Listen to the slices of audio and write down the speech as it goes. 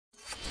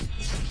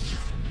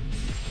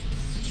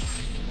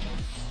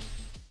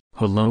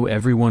Hello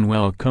everyone,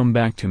 welcome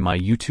back to my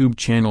YouTube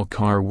channel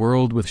Car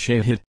World with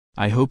Shahid.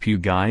 I hope you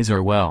guys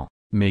are well.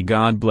 May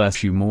God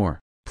bless you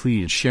more.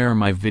 Please share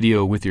my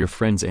video with your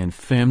friends and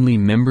family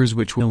members,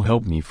 which will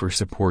help me for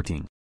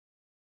supporting.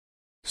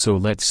 So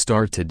let's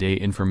start today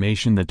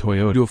information. The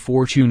Toyota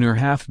Fortuner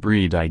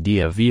Half-Breed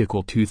Idea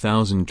Vehicle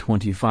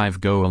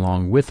 2025. Go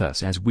along with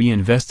us as we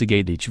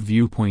investigate each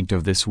viewpoint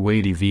of this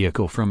weighty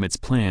vehicle, from its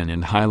plan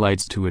and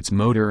highlights to its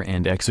motor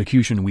and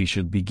execution. We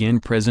should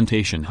begin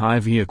presentation. Hi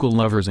vehicle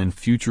lovers and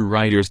future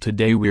riders,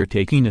 today we're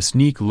taking a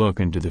sneak look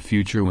into the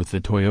future with the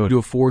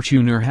Toyota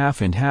Fortuner Half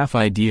and Half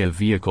Idea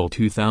Vehicle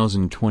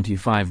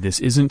 2025.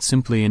 This isn't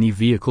simply any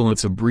vehicle,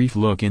 it's a brief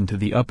look into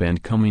the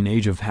up-and-coming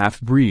age of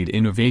half-breed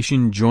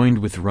innovation joined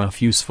with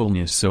rough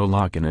usefulness. So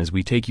lock in as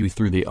we take you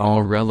through the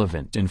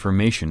all-relevant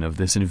information of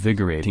this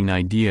invigorating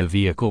idea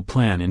vehicle.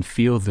 Plan and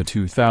feel the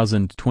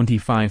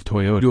 2025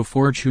 Toyota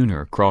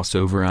Fortuner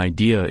crossover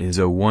idea is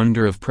a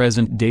wonder of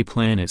present-day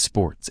planet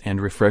sports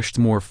and refreshed,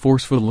 more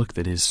forceful look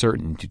that is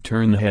certain to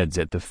turn the heads.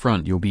 At the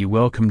front you'll be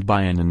welcomed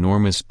by an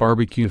enormous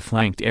barbecue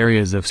flanked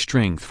areas of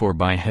strength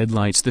 4x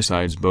headlights, the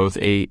sides both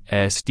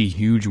ASD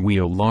huge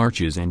wheel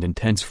arches and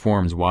intense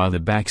forms, while the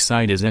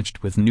backside is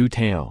etched with new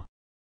tail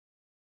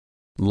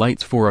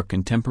lights for a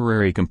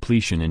contemporary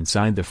completion.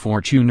 Inside, the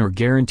Fortuner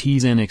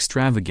guarantees an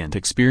extravagant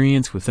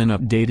experience with an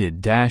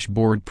updated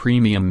dashboard,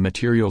 premium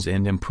materials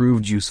and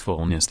improved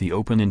usefulness. The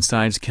open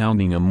insides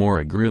counting a more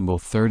agreeable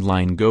third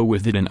line go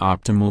with it, an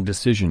optimal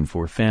decision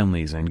for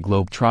families and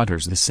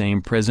globetrotters. The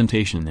same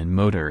presentation and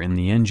motor in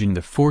the engine.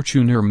 The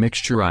Fortuner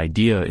mixture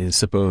idea is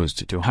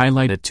supposed to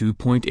highlight a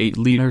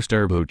 2.8-liter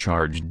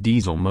turbocharged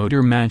diesel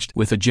motor matched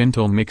with a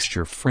gentle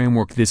mixture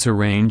framework. This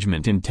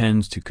arrangement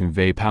intends to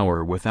convey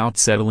power without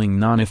settling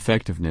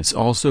non-effectiveness.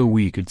 Also,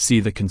 we could see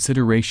the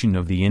consideration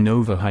of the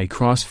Innova high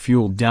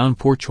cross-fuel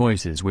downpour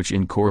choices, which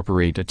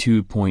incorporate a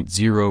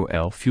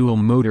 2.0L fuel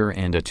motor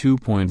and a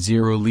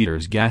 2.0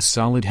 liters gas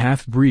solid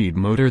half-breed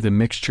motor. The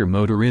mixture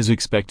motor is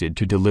expected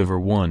to deliver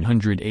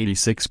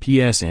 186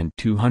 PS and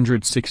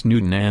 206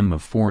 Nm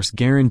of force,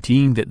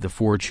 guaranteeing that the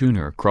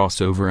Fortuner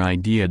crossover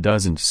idea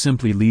doesn't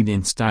simply lead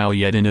in style,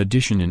 yet in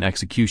addition in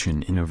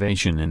execution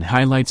innovation and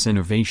highlights.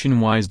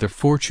 Innovation-wise, the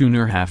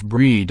Fortuner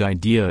half-breed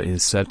idea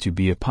is set to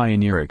be a pioneer.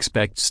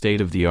 Expect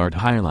state-of-the-art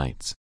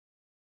highlights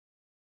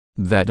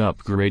that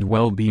upgrade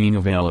well-being,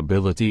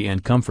 availability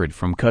and comfort,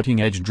 from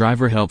cutting-edge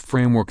driver help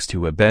frameworks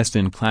to a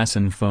best-in-class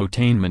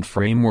infotainment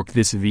framework.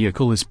 This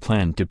vehicle is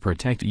planned to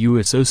protect you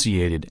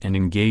associated and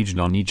engaged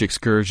on each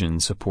excursion.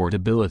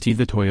 Supportability.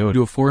 The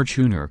Toyota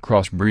Fortuner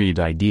Crossbreed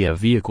Idea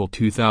Vehicle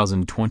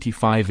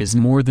 2025 is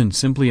more than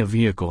simply a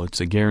vehicle,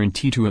 it's a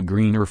guarantee to a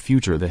greener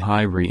future. The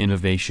high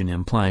re-innovation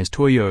implies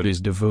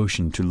Toyota's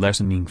devotion to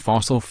lessening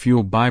fossil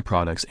fuel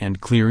byproducts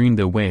and clearing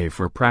the way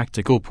for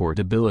practical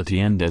portability.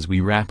 And as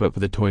we wrap up,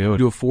 the Toyota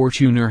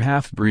Fortuner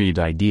Half-Breed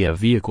Idea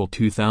Vehicle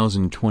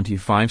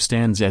 2025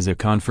 stands as a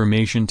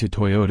confirmation to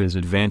Toyota's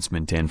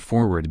advancement and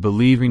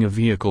forward-believing. A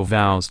vehicle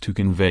vows to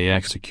convey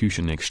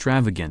execution,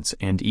 extravagance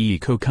and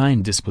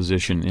eco-kind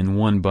disposition in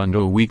one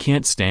bundle. We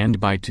can't stand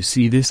by to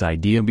see this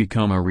idea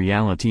become a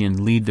reality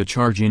and lead the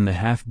charge in the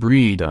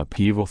half-breed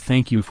upheaval.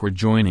 Thank you for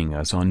joining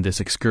us on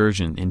this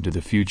excursion into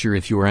the future.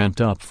 If you're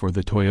amped up for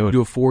the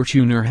Toyota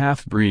Fortuner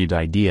Half-Breed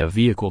Idea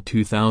Vehicle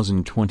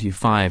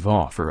 2025,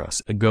 offer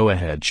us a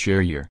go-ahead.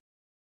 Share your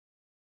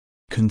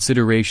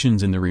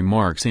considerations in the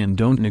remarks and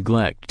don't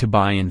neglect to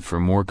buy in for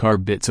more car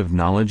bits of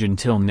knowledge.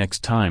 Until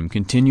next time,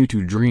 continue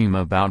to dream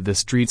about the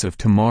streets of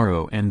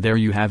tomorrow. And there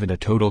you have it, a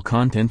total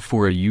content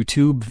for a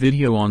YouTube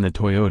video on the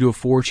Toyota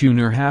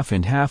Fortuner Half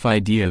and Half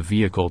Idea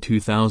Vehicle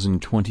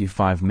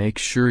 2025. Make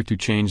sure to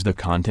change the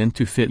content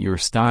to fit your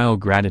style.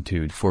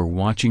 Gratitude for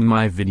watching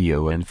my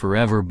video and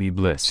forever be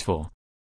blissful.